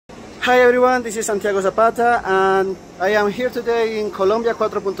Hi everyone, this is Santiago Zapata and I am here today in Colombia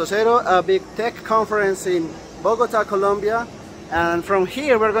 4.0, a big tech conference in Bogota, Colombia. And from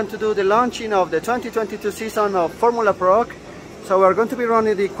here we're going to do the launching of the 2022 season of Formula Prix. So we're going to be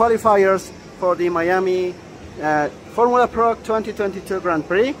running the qualifiers for the Miami Formula Prix 2022 Grand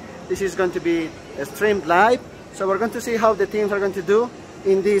Prix. This is going to be streamed live. So we're going to see how the teams are going to do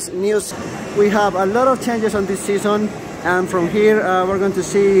in this news. We have a lot of changes on this season. And from here we're going to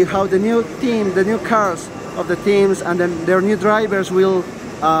see how the new team, the new cars of the teams and then their new drivers will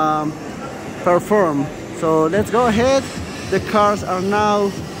perform. So let's go ahead. The cars are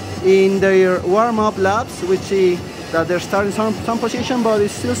now in their warm-up laps. We see that they're starting some position, but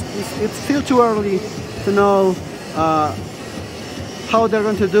it's still too early to know how they're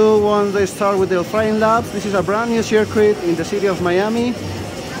going to do once they start with their flying laps. This is a brand new circuit in the city of Miami.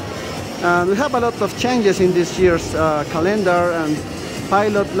 And we have a lot of changes in this year's calendar and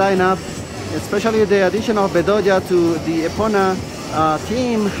pilot lineup, especially the addition of Bedoya to the Epona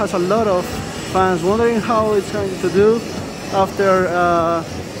team has a lot of fans wondering how it's going to do after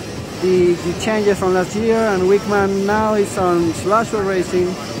the changes from last year, and Wickman now is on slasher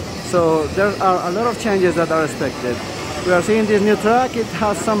racing, so there are a lot of changes that are expected. We are seeing this new track. It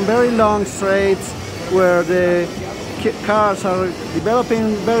has some very long straights where the cars are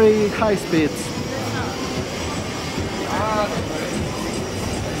developing very high speeds.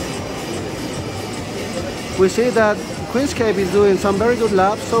 We see that Queenscape is doing some very good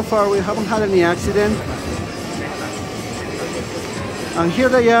laps. So far we haven't had any accident. And here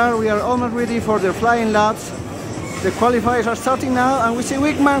they are, we are almost ready for the flying laps. The qualifiers are starting now and we see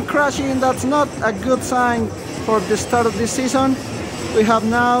Wickman crashing. That's not a good sign for the start of this season. We have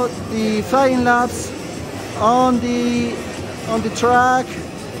now the flying laps on the track.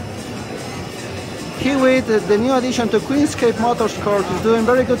 Hewitt, the new addition to Queenscape Motorsport, is doing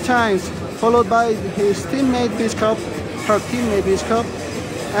very good times, followed by his teammate Biscop,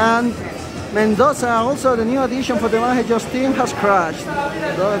 and Mendoza, also the new addition for the Mahejos team, has crashed.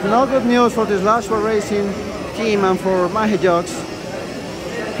 No good news for this Lashwa Racing team and for Mahejos.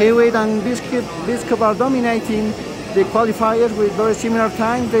 Hewitt and Biscop are dominating the qualifiers with very similar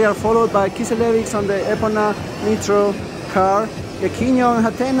times. They are followed by Kiselevics on the Epona Nitro car. Aquino and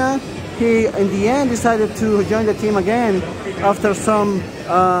Hatena, he in the end decided to join the team again after some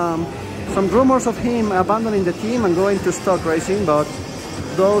rumors of him abandoning the team and going to stock racing, but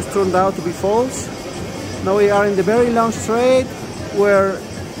those turned out to be false. Now we are in the very long straight where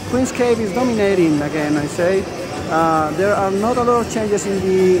Queenscape is dominating again, I say. There are not a lot of changes in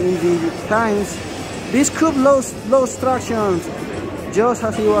the times. Biscup lost traction just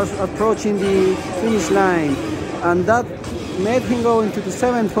as he was approaching the finish line, and that made him go into the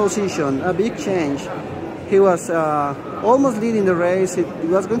 7th position, a big change. He was almost leading the race. It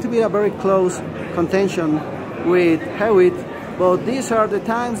was going to be a very close contention with Hewitt, but these are the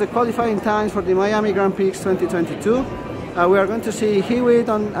times, the qualifying times for the Miami Grand Prix 2022. We are going to see Hewitt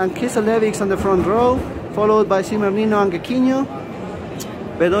and Kiselevics on the front row, followed by Simernino and Gequinho.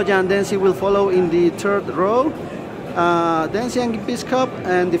 Bedoya and Densi will follow in the 3rd row. Densi and Biscop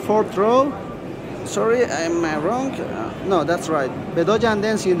and the 4th row. Sorry, am I wrong? No, that's right. Bedoya and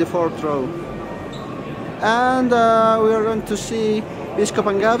Densi in the 4th row. And we are going to see Biscop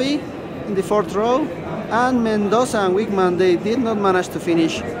and Gavi in the 4th row. And Mendoza and Wickman, they did not manage to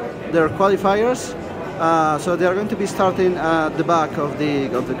finish their qualifiers. So they are going to be starting at the back of the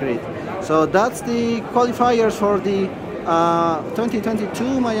grid. So that's the qualifiers for the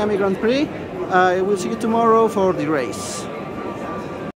 2022 Miami Grand Prix. I will see you tomorrow for the race.